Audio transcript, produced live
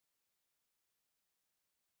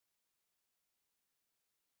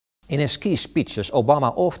In his key speeches,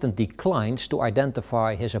 Obama often declines to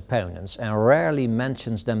identify his opponents and rarely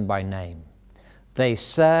mentions them by name. They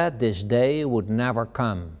said this day would never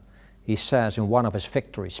come, he says in one of his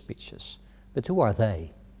victory speeches. But who are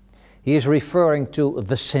they? He is referring to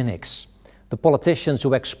the cynics, the politicians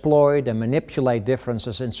who exploit and manipulate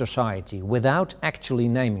differences in society without actually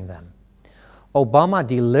naming them. Obama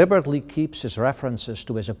deliberately keeps his references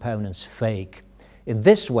to his opponents vague. In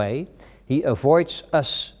this way, he avoids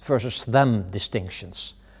us versus them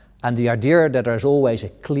distinctions and the idea that there is always a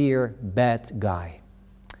clear bad guy.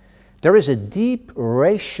 There is a deep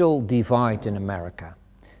racial divide in America.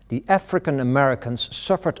 The African Americans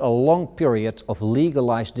suffered a long period of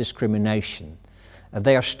legalized discrimination, and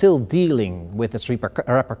they are still dealing with its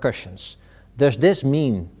repercussions. Does this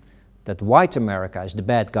mean that white America is the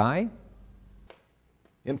bad guy?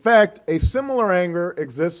 In fact, a similar anger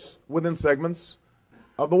exists within segments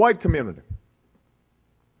of the white community.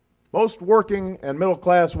 Most working and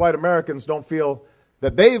middle-class white Americans don't feel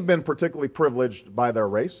that they've been particularly privileged by their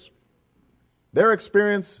race. Their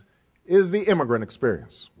experience is the immigrant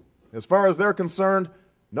experience. As far as they're concerned,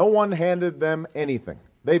 no one handed them anything.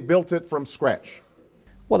 They built it from scratch.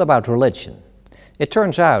 What about religion? It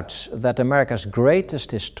turns out that America's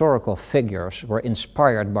greatest historical figures were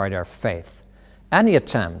inspired by their faith. Any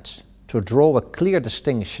attempt to draw a clear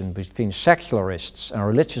distinction between secularists and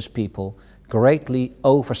religious people greatly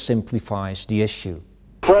oversimplifies the issue.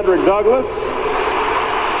 Frederick Douglass,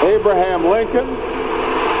 Abraham Lincoln,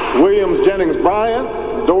 Williams Jennings Bryan,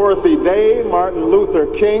 Dorothy Day, Martin Luther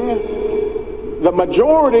King, the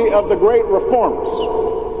majority of the great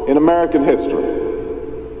reformers in American history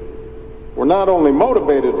were not only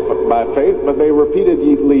motivated by faith, but they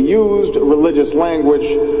repeatedly used religious language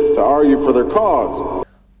to argue for their cause.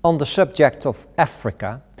 On the subject of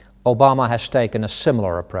Africa, Obama has taken a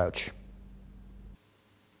similar approach.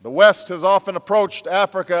 The West has often approached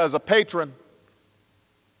Africa as a patron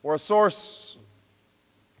or a source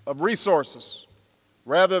of resources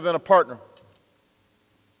rather than a partner.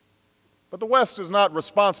 But the West is not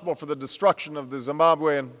responsible for the destruction of the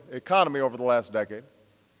Zimbabwean economy over the last decade.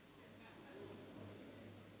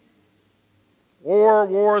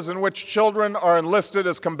 Wars in which children are enlisted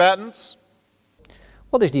as combatants.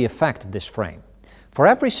 What is the effect of this frame? For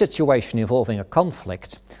every situation involving a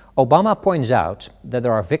conflict, Obama points out that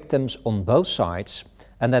there are victims on both sides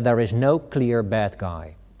and that there is no clear bad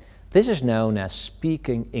guy. This is known as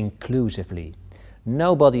speaking inclusively.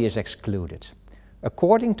 Nobody is excluded.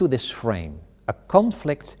 According to this frame, a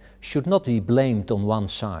conflict should not be blamed on one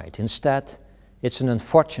side. Instead, it's an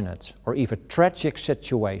unfortunate or even tragic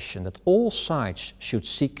situation that all sides should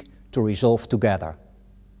seek to resolve together.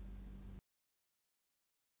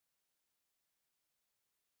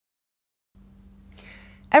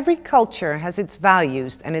 Every culture has its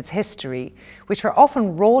values and its history, which are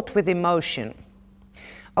often wrought with emotion.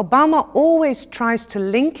 Obama always tries to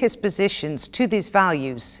link his positions to these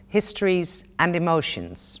values, histories, and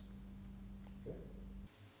emotions.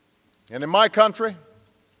 And in my country,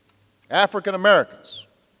 African Americans,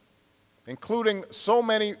 including so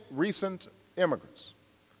many recent immigrants,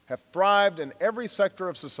 have thrived in every sector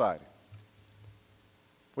of society.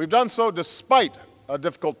 We've done so despite a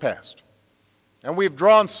difficult past, and we've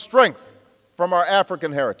drawn strength from our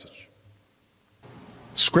African heritage.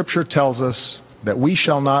 Scripture tells us that we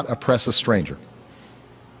shall not oppress a stranger,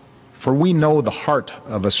 for we know the heart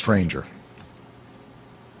of a stranger.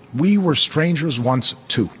 We were strangers once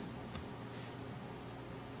too.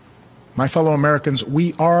 My fellow Americans,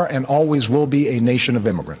 we are and always will be a nation of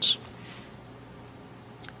immigrants.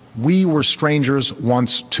 We were strangers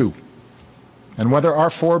once too. And whether our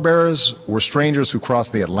forebears were strangers who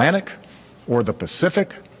crossed the Atlantic, or the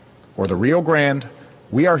Pacific, or the Rio Grande,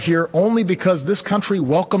 we are here only because this country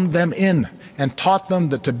welcomed them in and taught them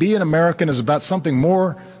that to be an American is about something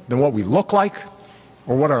more than what we look like,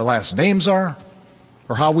 or what our last names are,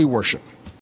 or how we worship.